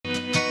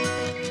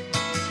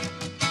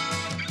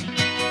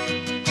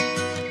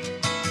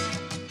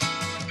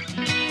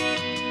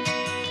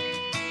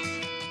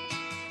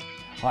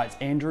Hi, it's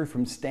Andrew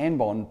from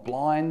Bond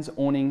Blinds,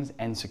 Awnings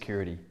and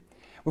Security.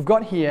 We've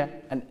got here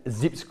a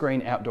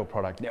Zipscreen outdoor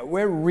product. Now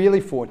we're really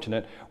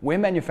fortunate, we're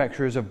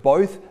manufacturers of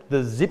both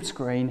the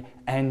Zipscreen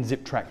and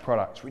Ziptrak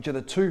products, which are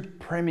the two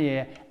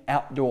premier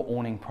outdoor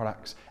awning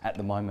products at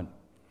the moment.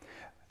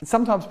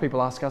 Sometimes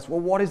people ask us, well,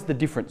 what is the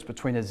difference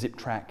between a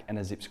Ziptrak and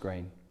a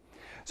Zipscreen?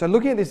 So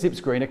looking at this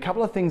Zipscreen, a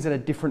couple of things that are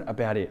different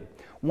about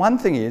it. One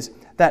thing is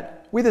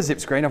that with a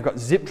Zipscreen, I've got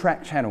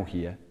Ziptrak channel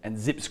here and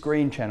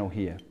Zipscreen channel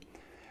here.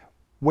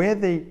 Where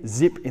the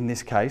zip, in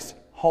this case,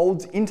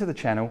 holds into the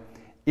channel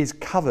is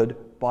covered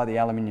by the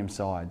aluminium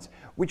sides,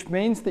 which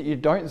means that you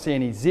don't see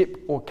any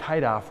zip or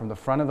kadar from the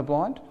front of the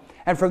blind,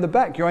 and from the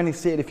back you only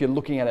see it if you're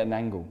looking at an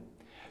angle.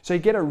 So you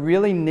get a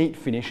really neat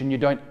finish and you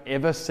don't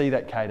ever see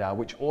that kadar,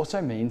 which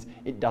also means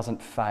it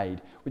doesn't fade,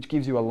 which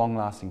gives you a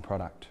long-lasting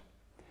product.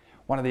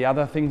 One of the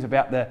other things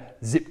about the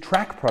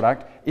Ziptrak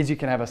product is you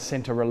can have a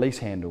center release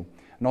handle,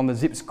 and on the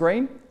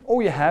Zipscreen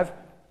all you have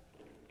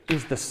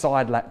is the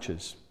side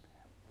latches.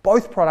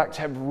 Both products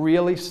have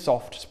really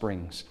soft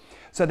springs,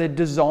 so they're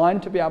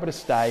designed to be able to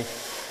stay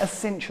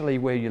essentially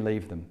where you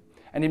leave them,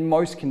 and in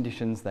most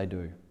conditions they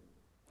do.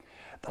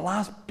 The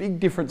last big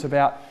difference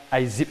about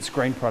a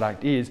Zipscreen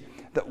product is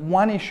that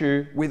one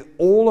issue with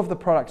all of the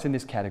products in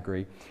this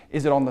category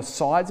is that on the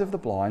sides of the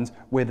blinds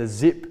where the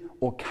zip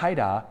or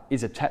kadar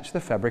is attached to the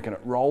fabric and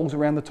it rolls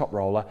around the top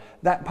roller,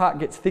 that part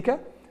gets thicker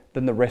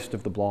than the rest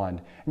of the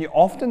blind. And you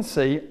often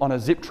see on a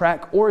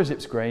Ziptrak or a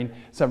Zipscreen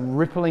some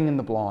rippling in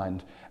the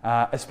blind,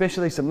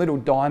 especially some little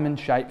diamond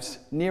shapes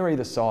near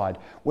either side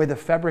where the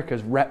fabric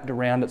has wrapped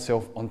around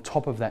itself on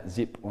top of that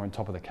zip or on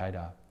top of the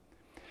kadar.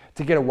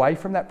 To get away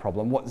from that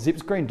problem, what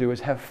Zipscreen do is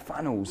have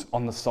funnels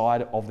on the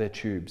side of their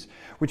tubes,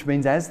 which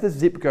means as the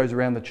zip goes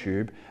around the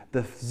tube,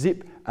 the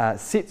zip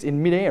sits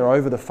in midair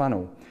over the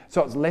funnel,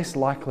 so it's less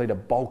likely to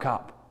bulk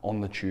up on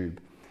the tube.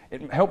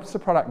 It helps the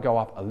product go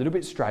up a little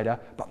bit straighter,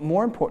 but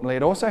more importantly,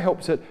 it also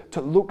helps it to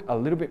look a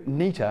little bit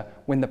neater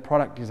when the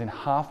product is in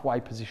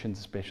halfway positions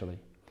especially.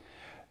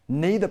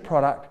 Neither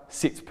product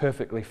sits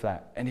perfectly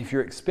flat, and if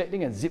you're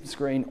expecting a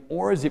Zipscreen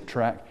or a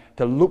Ziptrak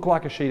to look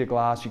like a sheet of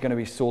glass, you're going to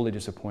be sorely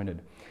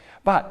disappointed.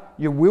 But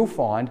you will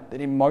find that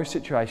in most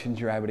situations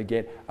you're able to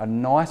get a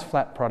nice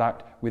flat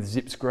product with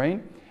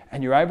Zipscreen,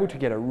 and you're able to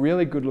get a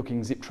really good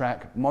looking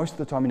Ziptrak most of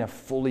the time in a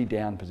fully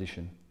down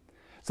position.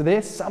 So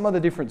there's some of the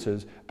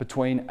differences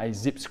between a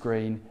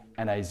Zipscreen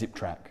and a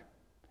Ziptrak.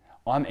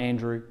 I'm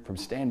Andrew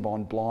from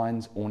Bond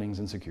Blinds, Awnings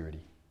and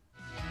Security.